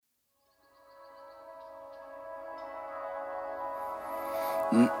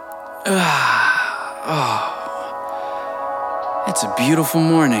Oh, it's a beautiful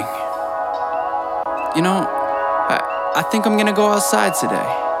morning. You know, I think I'm gonna go outside today.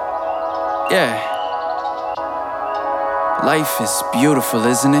 Yeah. Life is beautiful,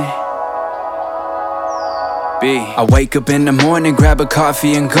 isn't it? I wake up in the morning, grab a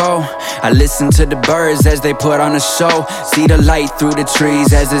coffee and go. I listen to the birds as they put on a show. See the light through the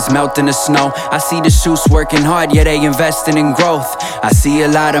trees as it's melting the snow. I see the shoots working hard, yeah, they investing in growth. I see a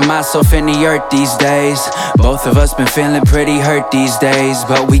lot of myself in the earth these days. Both of us been feeling pretty hurt these days,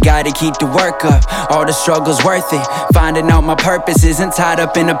 but we gotta keep the work up, all the struggle's worth it. Finding out my purpose isn't tied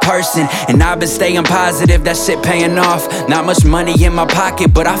up in a person, and I've been staying positive, that shit paying off. Not much money in my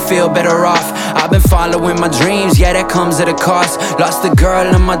pocket, but I feel better off. I've been following my dreams, yeah, that comes at a cost. Lost the girl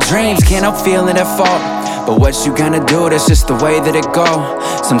in my dreams, can't help feeling at fault. But what you gonna do, that's just the way that it go.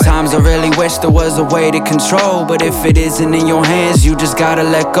 Sometimes I really wish there was a way to control, but if it isn't in your hands, you just gotta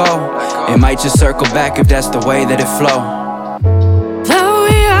let go. It might just circle back if that's the way that it flow. Though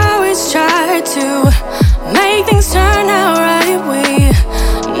we always try to make things turn out right, we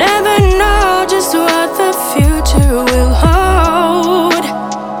never know just what the future will hold.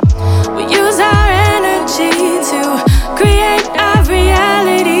 We use our energy to create our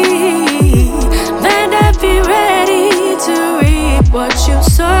reality, then to be ready to reap what you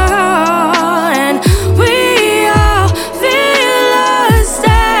sow. And we all feel lost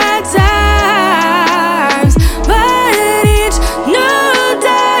at times, but each new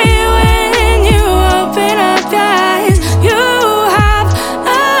day when you open up your eyes, you have a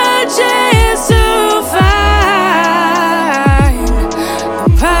chance to find the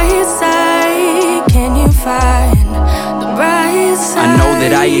bright side. Can you find the bright side? I know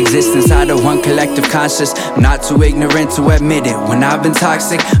that I exist inside of one collective conscious. I'm not too ignorant to admit it. When I've been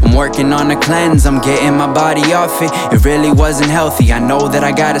toxic, I'm working on a cleanse. I'm getting my body off it. It really wasn't healthy, I know that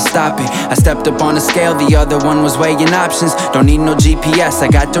I gotta stop it. I stepped up on the scale, the other one was weighing options. Don't need no GPS, I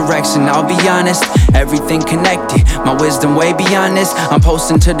got direction, I'll be honest. Everything connected, my wisdom way beyond this. I'm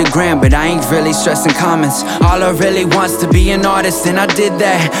posting to the gram, but I ain't really stressing comments. All I really want's to be an artist, and I did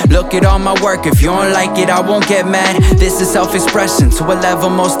that. Look at all my work, if you don't like it, I won't get mad. This is self-expression to a level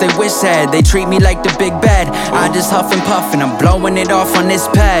most they wish had. They treat me like the big bad, I just huff and puff and I'm blowing it off on this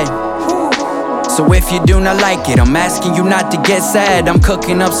pad. So if you do not like it, I'm asking you not to get sad. I'm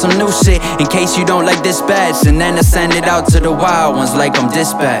cooking up some new shit in case you don't like this batch, and then I send it out to the wild ones like I'm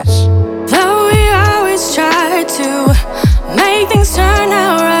dispatched. Though we always try to make things turn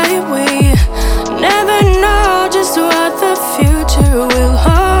out